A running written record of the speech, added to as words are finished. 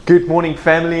Good morning,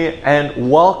 family, and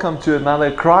welcome to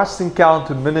another Christ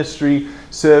Encounter Ministry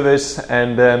service.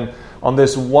 And on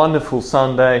this wonderful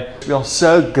Sunday, we are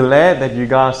so glad that you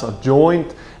guys are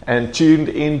joined and tuned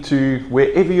into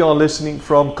wherever you are listening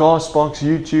from, Castbox,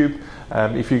 YouTube.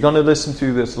 If you're going to listen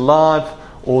to this live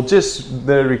or just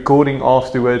the recording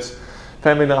afterwards,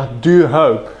 family, I do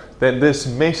hope that this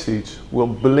message will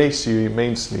bless you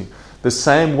immensely, the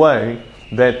same way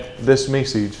that this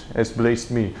message has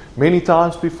blessed me many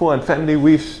times before. And family,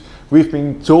 we've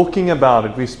been talking about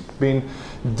it. We've been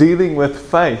dealing with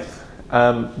faith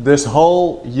this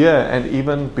whole year, and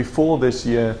even before this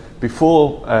year,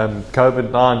 before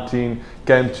COVID-19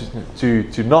 came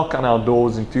to knock on our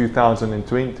doors in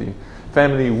 2020.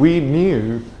 Family, we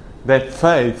knew that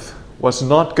faith was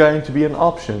not going to be an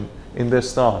option in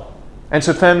this time. And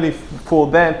so family,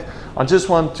 for that, I just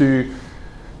want to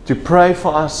pray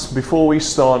for us before we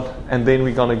start, and then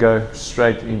we're going to go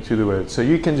straight into the Word. So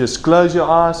you can just close your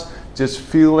eyes, just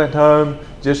feel at home,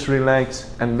 just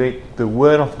relax, and let the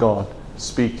Word of God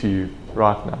speak to you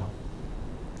right now.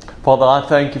 Father, I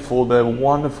thank you for the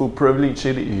wonderful privilege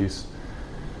it is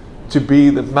to be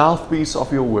the mouthpiece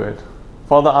of your Word.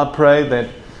 Father, I pray that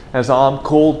as I'm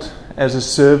called as a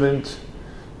servant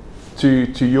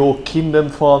to your kingdom,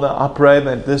 Father, I pray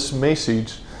that this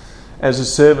message as a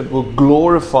servant will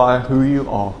glorify who you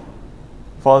are.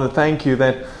 Father, thank you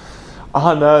that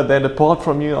I know that apart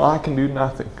from you, I can do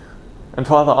nothing. And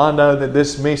Father, I know that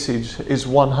this message is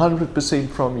 100%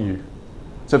 from you.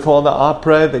 So Father, I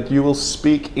pray that you will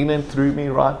speak in and through me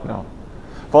right now.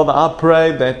 Father, I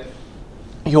pray that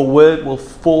your word will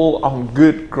fall on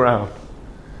good ground,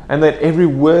 and that every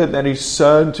word that is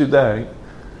sown today,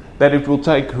 that it will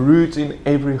take root in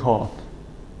every heart.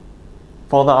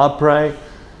 Father, I pray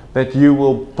that you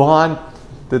will bind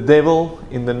the devil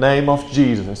in the name of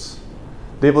Jesus.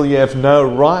 Devil, you have no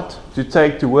right to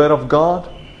take the word of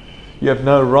God. You have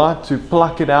no right to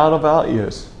pluck it out of our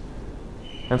ears.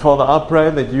 And Father, I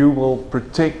pray that you will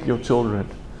protect your children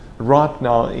right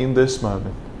now in this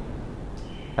moment.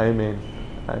 Amen.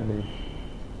 Amen.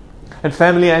 And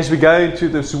family, as we go into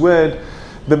this word,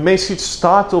 the message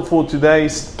title for today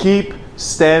is Keep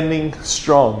Standing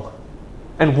Strong.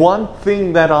 And one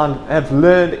thing that I have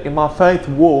learned in my faith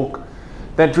walk,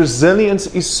 that resilience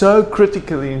is so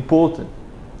critically important.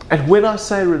 And when I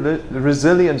say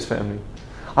resilience, family,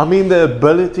 I mean the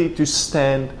ability to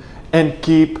stand and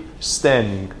keep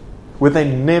standing with a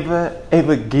never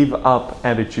ever give up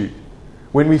attitude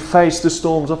when we face the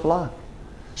storms of life.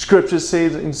 Scripture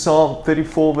says in Psalm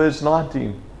 34 verse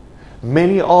 19,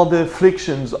 many are the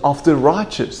afflictions of the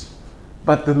righteous,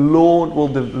 but the Lord will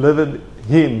deliver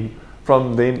him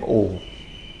from them all.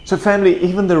 So family,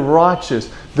 even the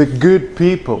righteous, the good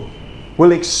people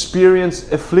will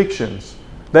experience afflictions.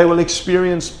 They will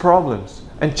experience problems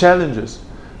and challenges.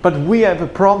 But we have a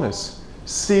promise,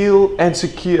 sealed and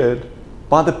secured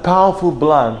by the powerful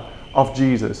blood of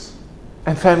Jesus.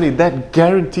 And family, that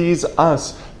guarantees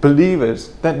us believers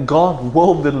that God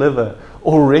will deliver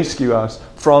or rescue us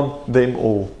from them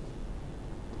all.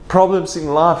 Problems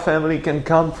in life, family, can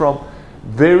come from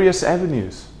various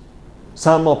avenues.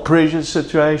 Some are pressure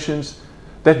situations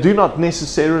that do not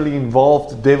necessarily involve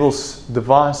the devil's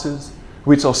devices,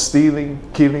 which are stealing,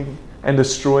 killing, and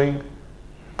destroying,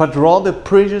 but rather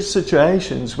pressure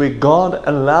situations where God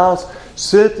allows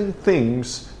certain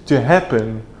things to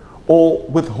happen or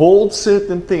withholds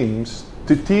certain things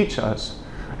to teach us.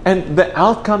 And the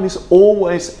outcome is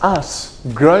always us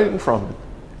growing from it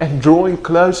and drawing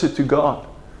closer to God.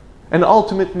 And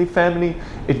ultimately, family,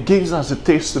 it gives us a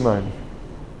testimony.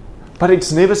 But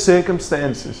it's never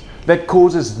circumstances that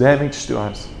causes damage to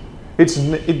us.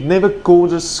 It never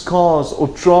causes scars or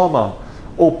trauma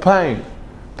or pain,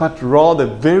 but rather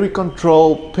very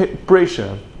controlled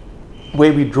pressure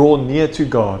where we draw near to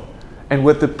God. And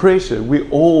with the pressure, we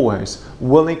always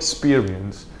will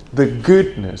experience the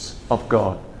goodness of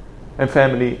God. And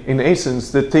family, in essence,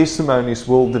 the testimonies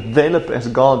will develop as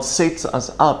God sets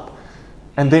us up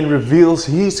and then reveals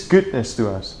His goodness to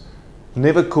us,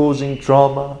 never causing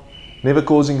trauma, never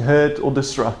causing hurt or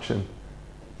destruction.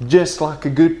 Just like a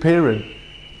good parent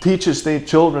teaches their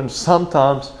children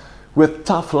sometimes with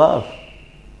tough love.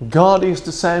 God is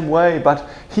the same way, but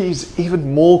He's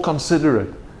even more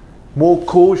considerate, more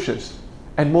cautious,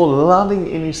 and more loving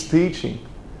in His teaching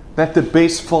than the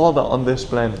best father on this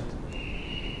planet.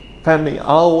 Family, I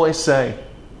always say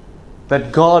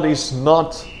that God is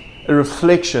not a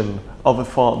reflection of a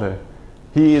father.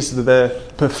 He is the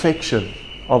perfection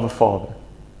of a father.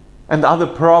 And other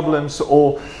problems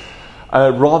or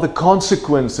rather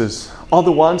consequences are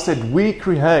the ones that we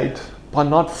create by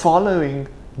not following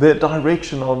the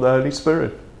direction of the Holy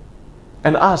Spirit.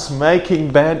 and us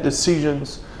making bad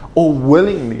decisions or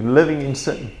willingly living in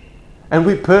sin. And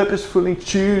we purposefully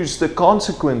choose the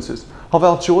consequences of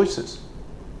our choices.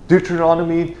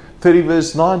 Deuteronomy 30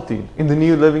 verse 19 in the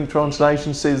New Living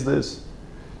Translation says this: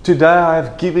 "Today I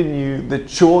have given you the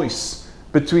choice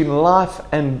between life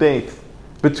and death,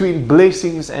 between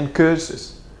blessings and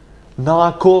curses. Now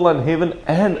I call on heaven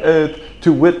and earth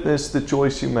to witness the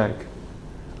choice you make.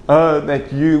 Oh,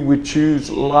 that you would choose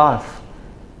life,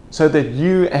 so that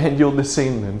you and your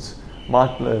descendants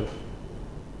might live."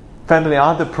 Family,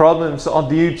 other problems are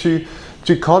due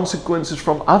to consequences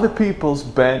from other people's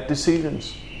bad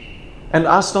decisions, and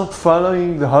us not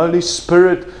following the Holy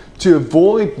Spirit to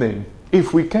avoid them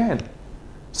if we can.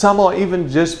 Some are even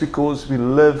just because we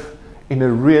live in a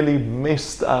really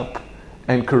messed up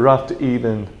and corrupt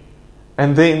Eden.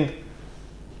 And then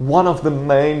one of the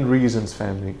main reasons,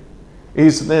 family,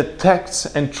 is the attacks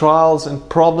and trials and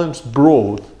problems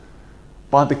brought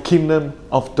by the kingdom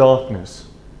of darkness.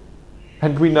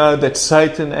 And we know that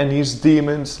Satan and his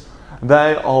demons,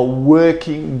 they are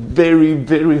working very,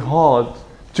 very hard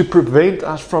to prevent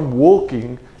us from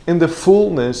walking in the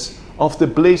fullness of the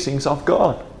blessings of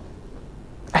God.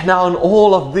 And now in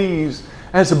all of these,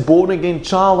 as a born-again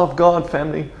child of God,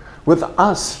 family, with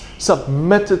us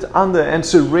submitted under and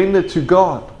surrendered to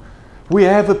God, we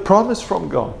have a promise from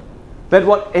God that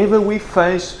whatever we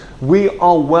face, we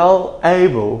are well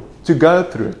able to go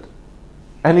through it.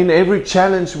 And in every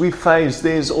challenge we face,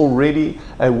 there's already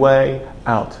a way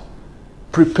out,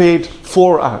 prepared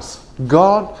for us.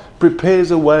 God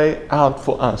prepares a way out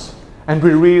for us. And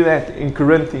we read that in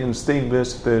Corinthians 10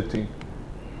 verse 13.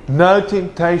 "No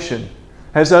temptation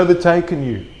has overtaken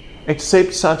you,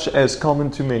 except such as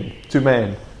common to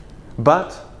man.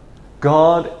 But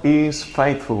God is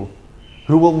faithful,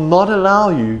 who will not allow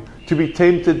you to be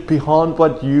tempted beyond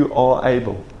what you are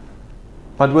able,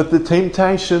 but with the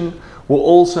temptation will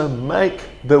also make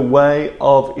the way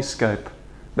of escape,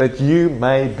 that you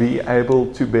may be able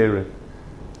to bear it."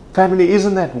 Family,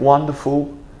 isn't that wonderful?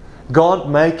 God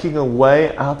making a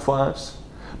way out for us.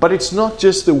 But it's not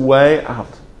just a way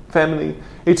out, family.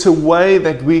 It's a way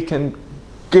that we can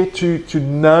get to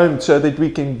know Him, so that we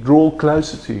can draw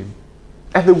closer to Him.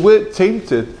 And the word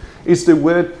tempted is the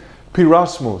word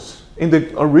pyrosmos in the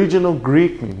original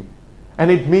Greek meaning.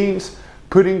 And it means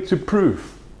putting to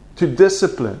proof, to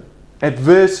discipline,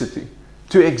 adversity,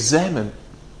 to examine.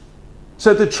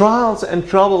 So the trials and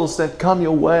troubles that come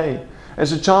your way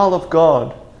as a child of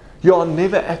God, you are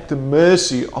never at the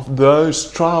mercy of those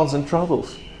trials and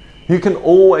troubles. You can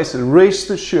always rest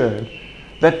assured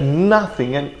that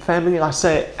nothing, and family, I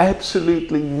say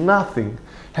absolutely nothing,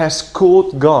 has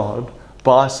caught God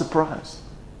by surprise.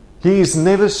 He is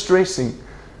never stressing,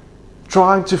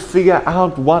 trying to figure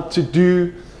out what to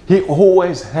do. He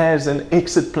always has an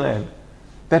exit plan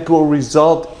that will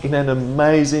result in an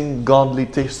amazing godly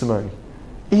testimony.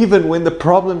 Even when the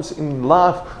problems in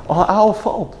life are our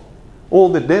fault or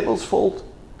the devil's fault.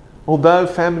 Although,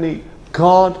 family,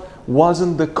 God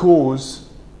wasn't the cause,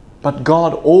 but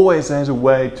God always has a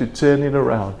way to turn it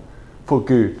around for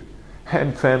good.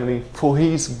 And family, for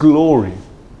His glory,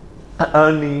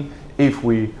 only if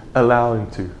we allow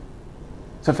Him to.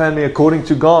 So family, according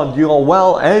to God, you are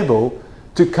well able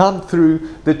to come through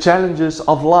the challenges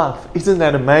of life. Isn't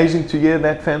that amazing to hear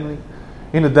that, family?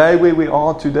 In a day where we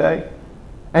are today.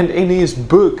 And in His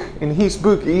book,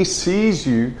 He sees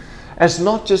you as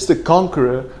not just a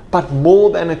conqueror, but more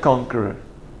than a conqueror.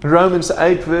 Romans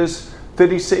 8 verse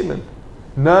 37.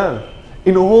 No,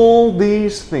 in all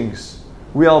these things,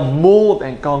 we are more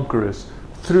than conquerors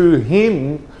through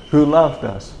Him who loved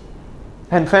us.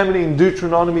 And family, in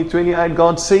Deuteronomy 28,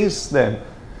 God says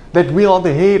that we are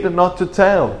the head and not the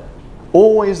tail,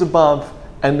 always above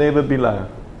and never below.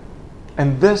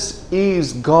 And this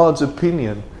is God's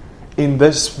opinion in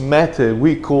this matter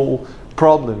we call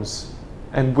problems,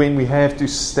 and when we have to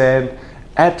stand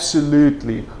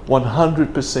absolutely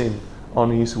 100%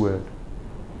 on His word.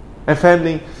 And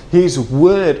family, His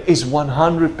word is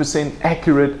 100%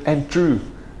 accurate and true.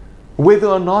 Whether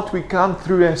or not we come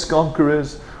through as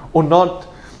conquerors or not,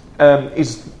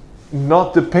 is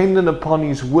not dependent upon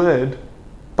His word,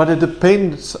 but it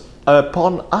depends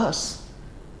upon us.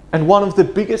 And one of the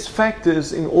biggest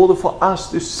factors in order for us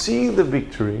to see the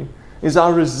victory is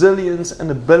our resilience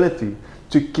and ability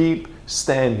to keep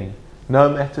standing no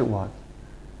matter what.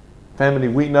 Family,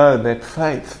 we know that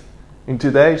faith in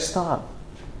today's time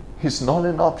is not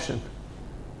an option.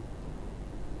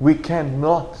 We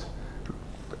cannot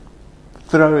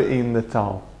throw in the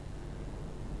towel.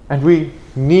 And we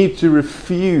need to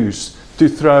refuse to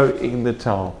throw in the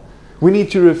towel. We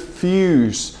need to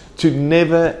refuse to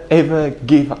never ever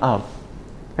give up.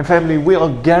 And family, we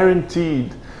are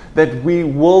guaranteed that we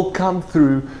will come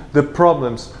through the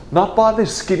problems, not by the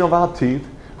skin of our teeth,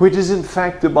 which is in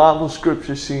fact the Bible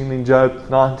scripture seen in Job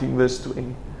 19 verse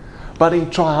 20, but in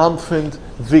triumphant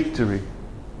victory.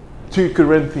 2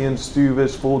 Corinthians 2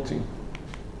 verse 14.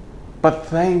 But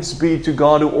thanks be to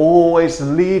God who always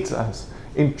leads us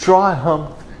in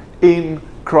triumph in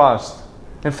Christ.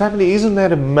 And family, isn't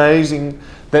that amazing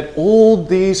that all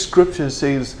these scriptures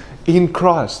says in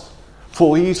Christ,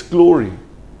 for His glory,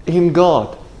 in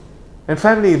God. And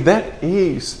family, that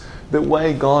is the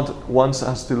way God wants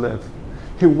us to live.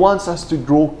 He wants us to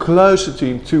draw closer to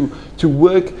Him, to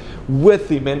work with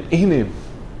Him and in Him,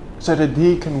 so that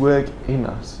He can work in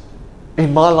us.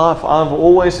 In my life, I've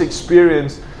always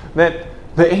experienced that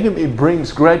the enemy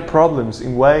brings great problems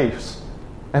in waves.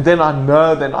 And then I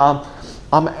know that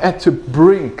I'm at the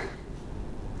brink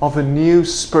of a new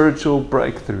spiritual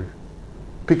breakthrough.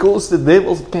 Because the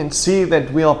devil can see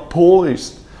that we are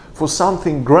poised for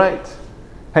something great.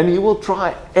 And he will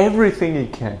try everything he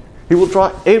can. He will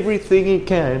try everything he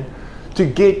can to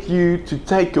get you to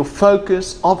take your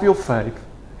focus of your faith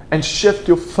and shift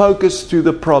your focus to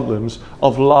the problems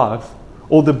of life,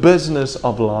 or the business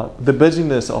of life, the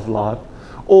busyness of life,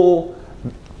 or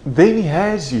then he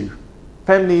has you.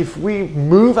 Family, if we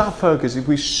move our focus, if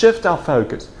we shift our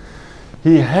focus,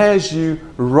 He has you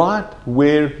right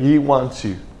where He wants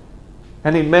you.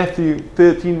 And in Matthew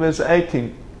 13 verse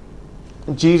 18,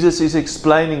 Jesus is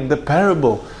explaining the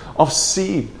parable of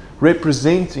seed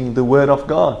representing the Word of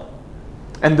God.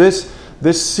 And this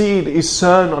seed is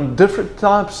sown on different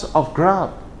types of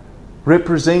ground,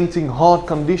 representing hard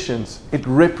conditions. It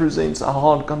represents our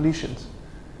hard conditions.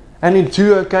 And in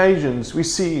 2 occasions we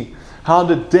see how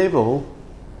the devil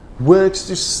works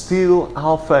to steal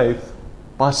our faith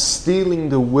by stealing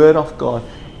the Word of God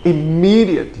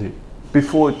immediately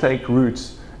before it takes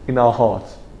roots in our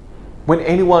hearts. When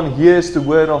anyone hears the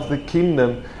word of the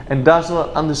kingdom and does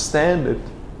not understand it,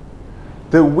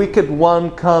 the wicked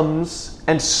one comes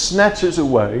and snatches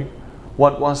away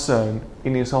what was sown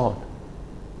in his heart.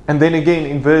 And then again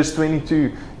in verse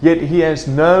 22, yet he has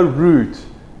no root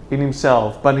in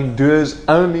himself, but endures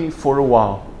only for a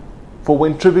while. For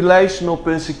when tribulation or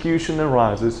persecution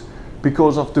arises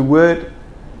because of the word,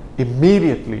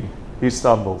 immediately he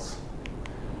stumbles.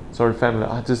 Sorry family,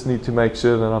 I just need to make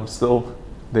sure that I'm still...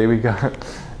 There we go.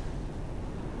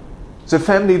 So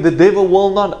family, the devil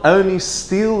will not only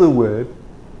steal the word,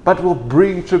 but will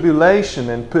bring tribulation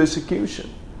and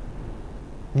persecution.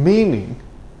 Meaning,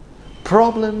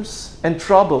 problems and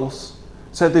troubles,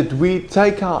 so that we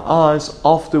take our eyes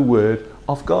off the word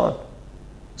of God.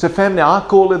 So family, I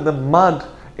call it the mud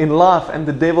in life, and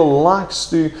the devil likes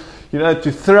to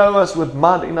throw us with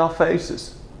mud in our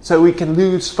faces, so we can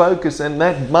lose focus. And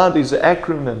that mud is an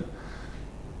acronym.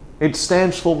 It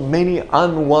stands for many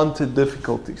unwanted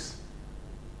difficulties.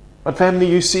 But family,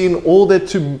 you see, in order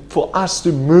for us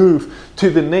to move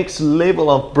to the next level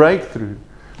of breakthrough,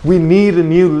 we need a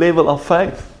new level of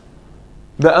faith.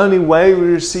 The only way we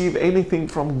receive anything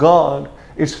from God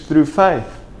is through faith.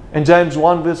 And James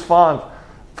 1 verse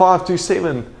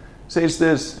 5-7 says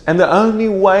this, and the only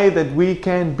way that we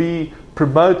can be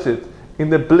promoted in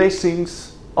the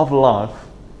blessings of life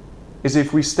is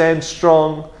if we stand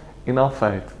strong in our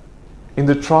faith. In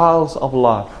the trials of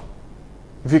life.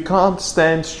 If you can't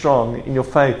stand strong in your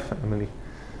faith, family,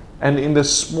 and in the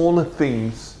smaller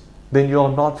things, then you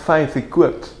are not faith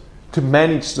equipped to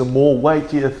manage the more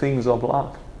weightier things of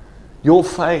life. Your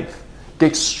faith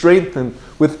gets strengthened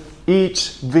with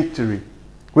each victory,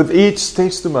 with each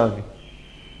testimony.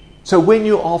 So when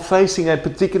you are facing a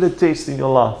particular test in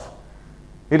your life,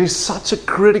 it is such a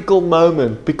critical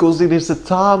moment, because it is a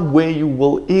time where you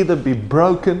will either be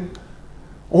broken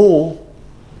or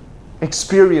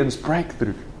experience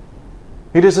breakthrough.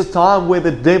 It is a time where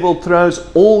the devil throws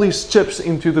all his chips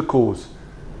into the course,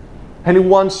 and he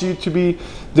wants you to be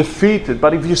defeated.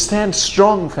 But if you stand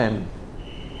strong, family,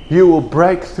 you will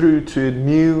break through to a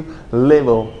new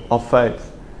level of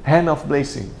faith and of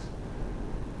blessings.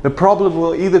 The problem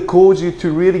will either cause you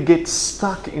to really get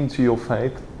stuck into your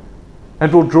faith,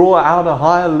 and will draw out a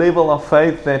higher level of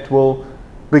faith that will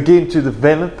begin to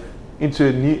develop into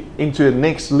a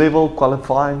next level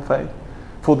qualifying faith,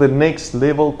 for the next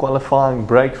level qualifying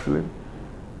breakthrough.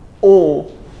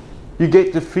 Or you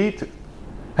get defeated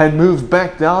and move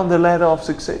back down the ladder of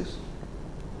success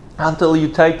until you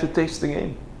take the test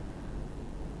again.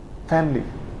 Family,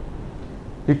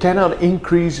 you cannot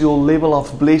increase your level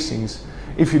of blessings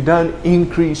if you don't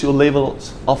increase your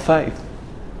levels of faith.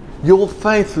 Your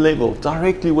faith level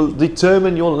directly will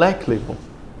determine your lack level.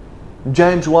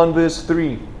 James 1 verse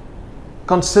 3,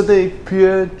 Consider it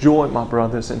pure joy, my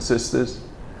brothers and sisters,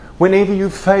 whenever you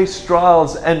face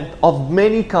trials and of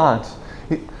many kinds.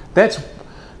 That's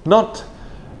not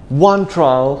one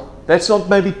trial, that's not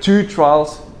maybe two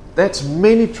trials, that's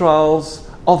many trials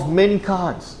of many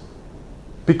kinds.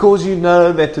 Because you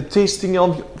know that the testing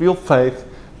of your faith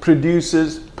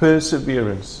produces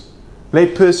perseverance.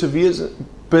 Let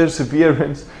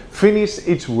perseverance finish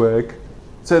its work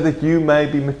so that you may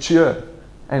be mature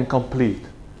and complete,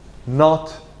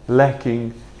 not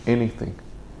lacking anything.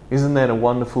 Isn't that a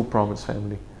wonderful promise,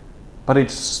 family? But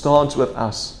it starts with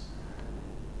us.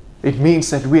 It means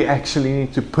that we actually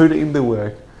need to put in the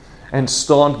work and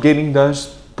start getting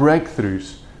those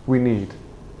breakthroughs we need.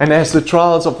 And as the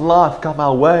trials of life come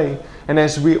our way, and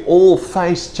as we all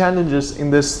face challenges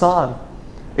in this time,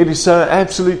 it is so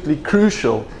absolutely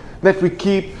crucial that we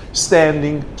keep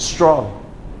standing strong.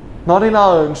 Not in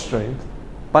our own strength,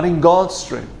 but in God's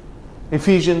strength.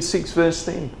 Ephesians 6 verse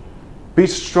 10. Be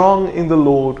strong in the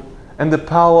Lord and the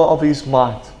power of His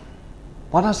might.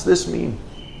 What does this mean?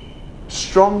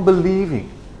 Strong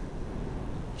believing.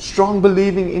 Strong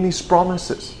believing in His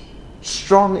promises.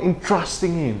 Strong in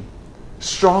trusting Him.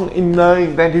 Strong in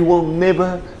knowing that He will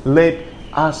never let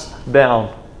us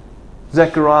down.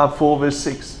 Zechariah 4 verse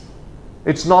 6.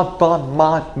 It's not by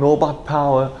might nor by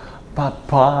power, but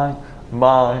by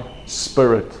my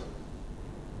Spirit.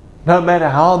 No matter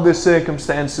how the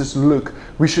circumstances look,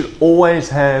 we should always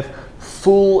have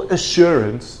full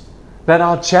assurance that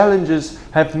our challenges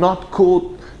have not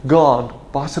caught God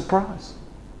by surprise.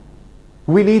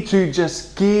 We need to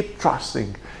just keep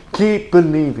trusting, keep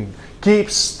believing,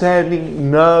 keep standing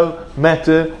no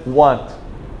matter what.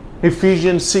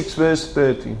 Ephesians 6 verse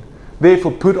 13.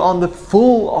 Therefore put on the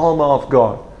full armor of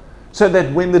God, so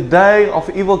that when the day of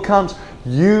evil comes,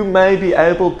 you may be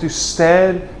able to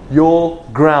stand your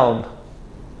ground.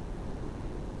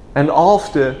 And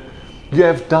after you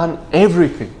have done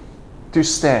everything to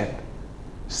stand,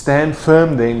 stand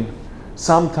firm then.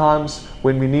 Sometimes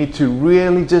when we need to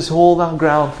really just hold our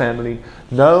ground, family,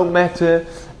 no matter,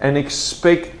 and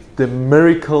expect the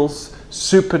miracles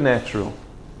supernatural.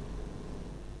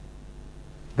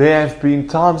 There have been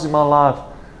times in my life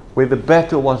where the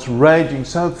battle was raging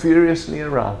so furiously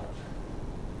around.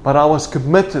 But I was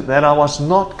committed that I was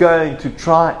not going to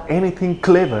try anything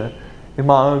clever in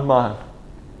my own mind.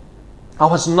 I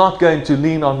was not going to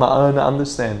lean on my own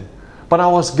understanding. But I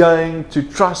was going to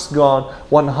trust God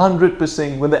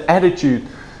 100% with the attitude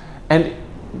and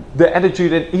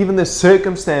even the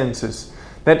circumstances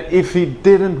that if He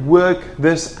didn't work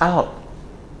this out,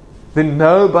 then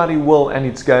nobody will and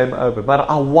it's game over. But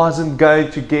I wasn't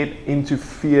going to get into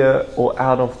fear or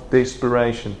out of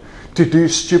desperation to do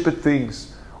stupid things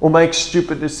or make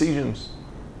stupid decisions.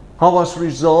 I was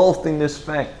resolved in this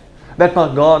fact that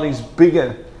my God is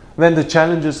bigger than the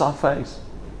challenges I face.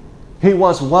 He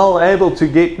was well able to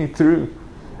get me through,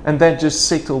 and that just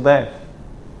settled that.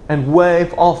 And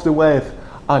wave after wave,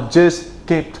 I just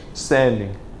kept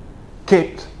standing,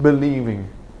 kept believing,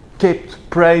 kept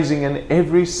praising, and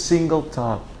every single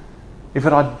time, if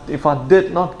I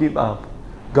did not give up,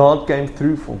 God came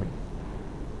through for me.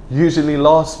 Usually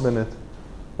last minute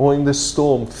or in the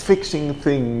storm, fixing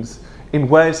things in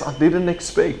ways I didn't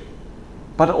expect,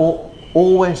 but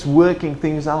always working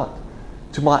things out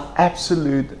to my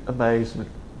absolute amazement.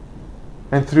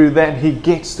 And through that He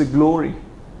gets the glory.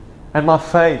 And my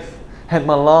faith and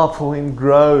my love for Him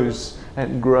grows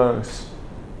and grows.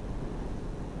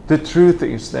 The truth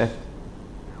is that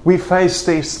we face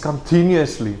tests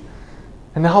continuously,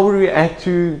 and how we react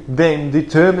to them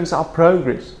determines our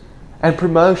progress and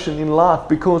promotion in life,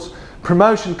 because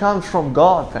promotion comes from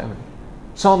God, family.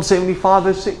 Psalm 75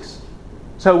 verse 6.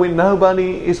 So when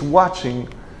nobody is watching,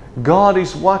 God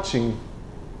is watching,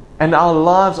 and our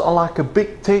lives are like a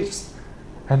big test,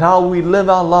 and how we live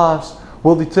our lives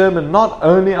will determine not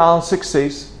only our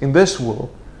success in this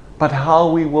world, but how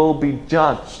we will be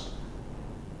judged.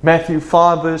 Matthew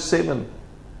 5 verse 7.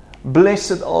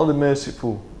 Blessed are the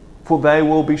merciful, for they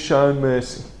will be shown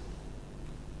mercy.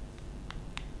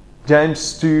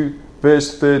 James 2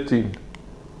 verse 13.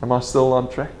 Am I still on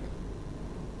track?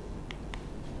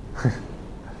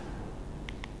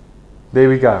 There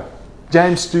we go.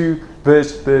 James 2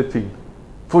 verse 13.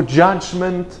 For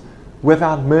judgment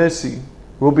without mercy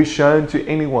will be shown to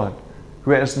anyone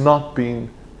who has not been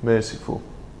merciful.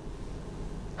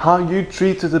 How you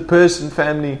treated a person,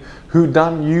 family, who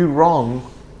done you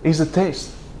wrong is a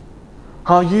test.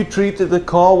 How you treated the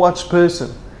car wash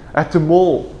person at the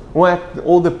mall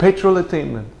or the petrol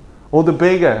attendant or the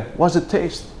beggar was a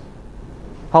test.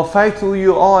 How faithful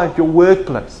you are at your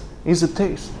workplace is a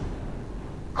test.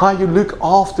 How you look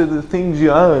after the things you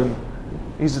own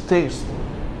is a test.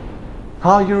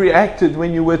 How you reacted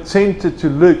when you were tempted to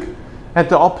look at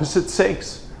the opposite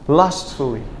sex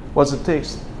lustfully was a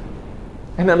test.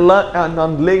 And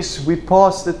unless we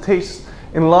pass the test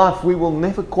in life, we will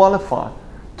never qualify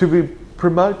to be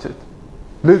promoted.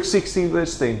 Luke 16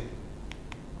 verse 10.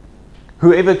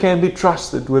 Whoever can be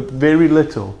trusted with very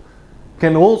little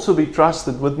can also be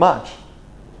trusted with much.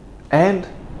 And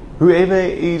whoever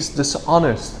is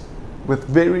dishonest with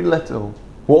very little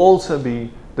will also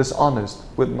be dishonest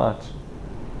with much.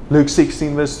 Luke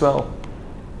 16 verse 12.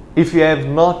 If you have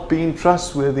not been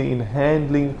trustworthy in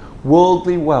handling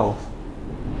worldly wealth,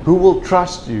 who will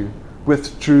trust you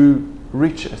with true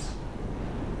riches?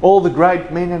 All the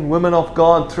great men and women of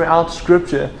God throughout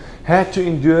Scripture had to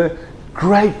endure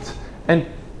great and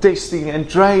testing and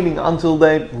training until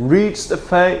they reached a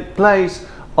place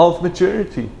of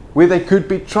maturity where they could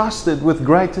be trusted with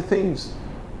greater things.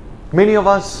 Many of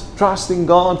us trust in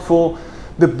God for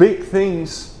the big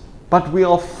things, but we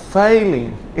are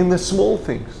failing in the small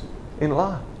things in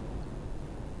life.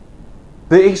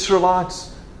 The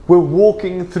Israelites were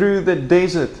walking through the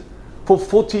desert for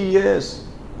 40 years.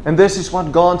 And this is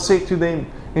what God said to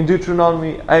them in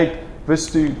Deuteronomy 8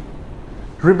 verse 2.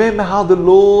 Remember how the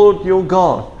Lord your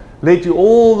God led you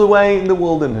all the way in the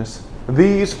wilderness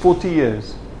these 40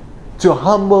 years to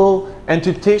humble and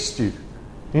to test you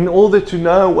in order to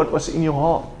know what was in your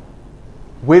heart,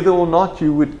 whether or not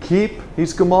you would keep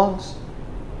His commands.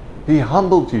 He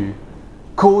humbled you,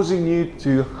 causing you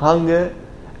to hunger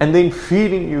and then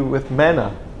feeding you with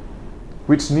manna,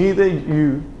 which neither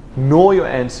you nor your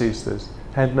ancestors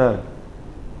had known,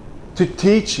 to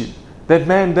teach you that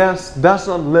man does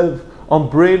not live on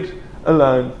bread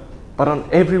alone, but on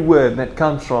every word that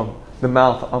comes from the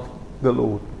mouth of the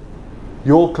Lord.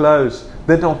 Your clothes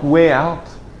did not wear out,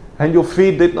 and your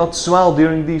feet did not swell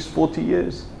during these 40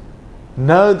 years.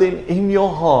 Know then in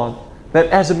your heart that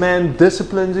as a man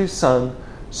disciplines his son,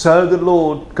 so the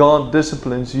Lord God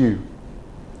disciplines you.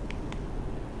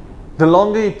 The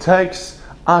longer it takes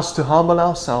us to humble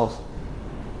ourselves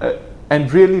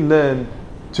and really learn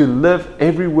to live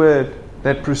every word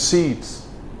that proceeds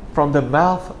from the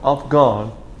mouth of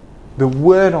God, the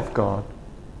Word of God,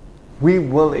 we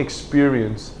will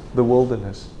experience the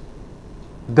wilderness.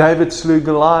 David slew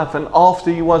Goliath, and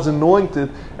after he was anointed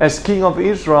as king of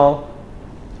Israel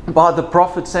by the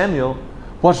prophet Samuel,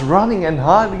 was running and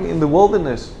hiding in the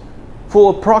wilderness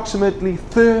for approximately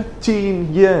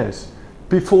 13 years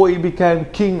before he became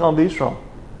king of Israel.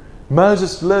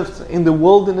 Moses lived in the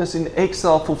wilderness in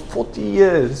exile for 40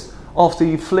 years after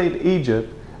he fled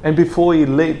Egypt and before he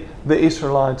led the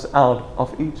Israelites out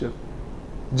of Egypt.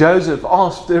 Joseph,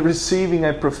 after receiving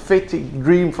a prophetic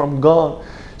dream from God,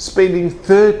 spending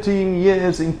 13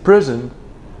 years in prison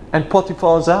and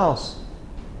Potiphar's house.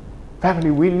 Family,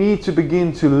 we need to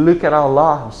begin to look at our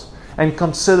lives and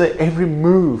consider every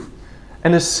move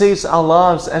and assess our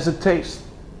lives as a test.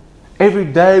 Every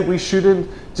day we shouldn't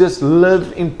just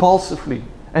live impulsively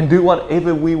and do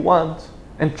whatever we want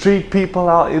and treat people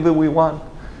however we want.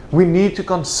 We need to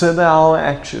consider our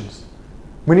actions.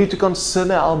 We need to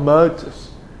consider our motives.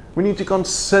 We need to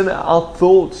consider our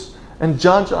thoughts and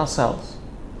judge ourselves.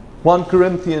 1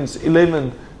 Corinthians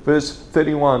 11 verse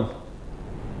 31.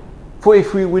 For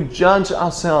if we would judge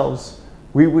ourselves,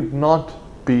 we would not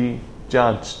be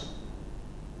judged.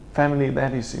 Family,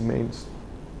 that is immense.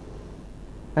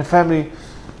 And family,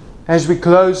 as we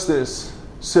close this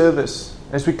service,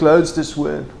 as we close this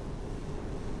word,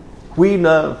 we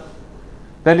know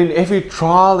that in every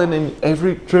trial and in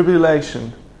every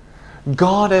tribulation,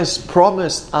 God has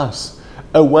promised us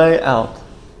a way out.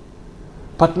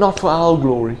 But not for our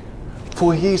glory,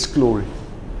 for His glory.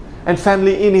 And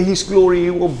family, in His glory, He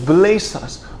will bless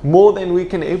us more than we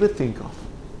can ever think of.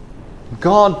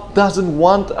 God doesn't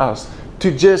want us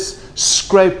to just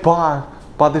scrape by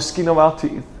the skin of our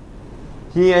teeth.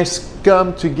 He has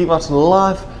come to give us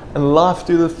life and life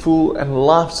to the full and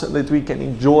life so that we can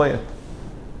enjoy it.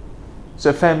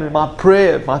 So family, my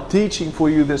prayer, my teaching for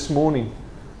you this morning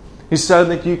is so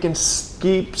that you can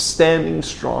keep standing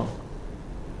strong.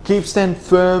 Keep stand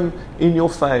firm in your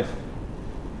faith.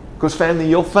 Because family,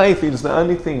 your faith is the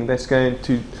only thing that's going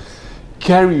to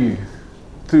carry you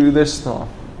through this time.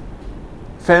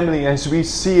 Family, as we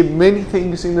see many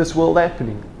things in this world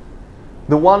happening,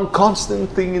 the one constant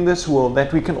thing in this world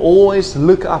that we can always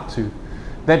look up to,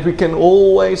 that we can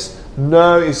always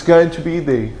know is going to be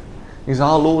there, is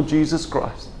our Lord Jesus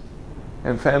Christ.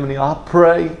 And family, I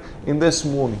pray in this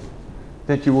morning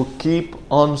that you will keep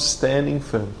on standing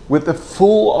firm with the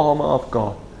full armor of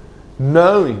God,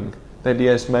 knowing that He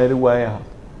has made a way out.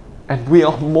 And we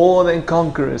are more than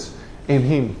conquerors in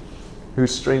Him who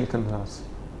strengthens us.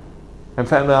 And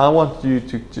family, I want you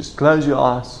to just close your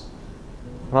eyes.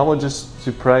 And I want just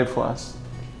to pray for us.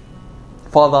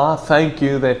 Father, I thank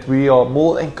you that we are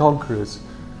more than conquerors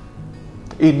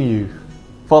in you.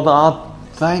 Father, I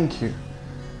thank you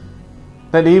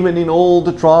that even in all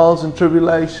the trials and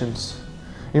tribulations,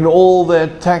 in all the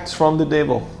attacks from the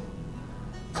devil,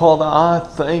 Father, I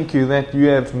thank you that you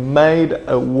have made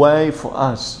a way for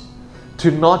us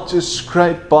to not just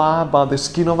scrape by the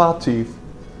skin of our teeth,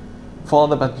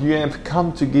 Father, but you have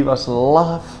come to give us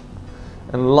life,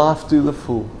 and life to the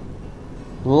full.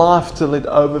 Life till it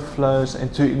overflows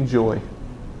and to enjoy.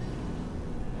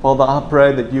 Father, I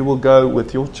pray that you will go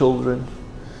with your children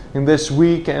in this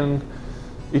week and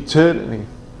eternity.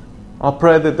 I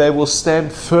pray that they will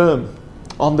stand firm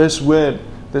on this word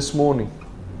this morning.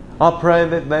 I pray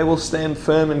that they will stand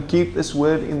firm and keep this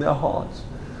word in their hearts.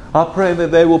 I pray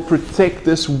that they will protect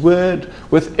this word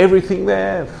with everything they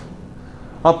have.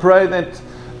 I pray that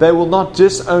they will not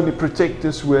just only protect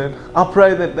this word. I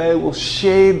pray that they will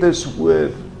share this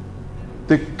word,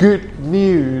 the good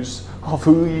news of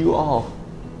who you are.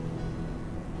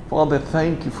 Father,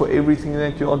 thank you for everything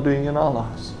that you are doing in our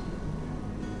lives.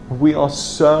 We are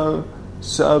so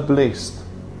blessed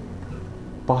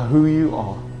by who you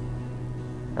are.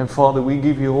 And Father, we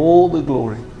give you all the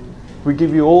glory. We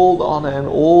give you all the honor and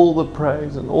all the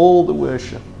praise and all the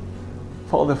worship.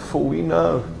 Father, for we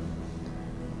know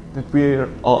that we are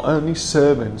only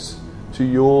servants to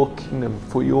your kingdom,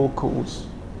 for your cause.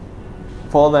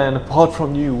 Father, and apart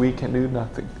from you, we can do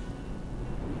nothing.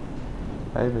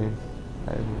 Amen.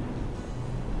 Amen.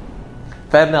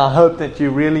 Family, I hope that you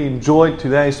really enjoyed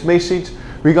today's message.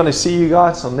 We're going to see you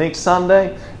guys on next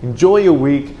Sunday. Enjoy your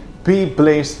week. Be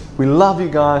blessed. We love you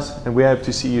guys, and we hope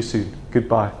to see you soon.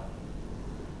 Goodbye.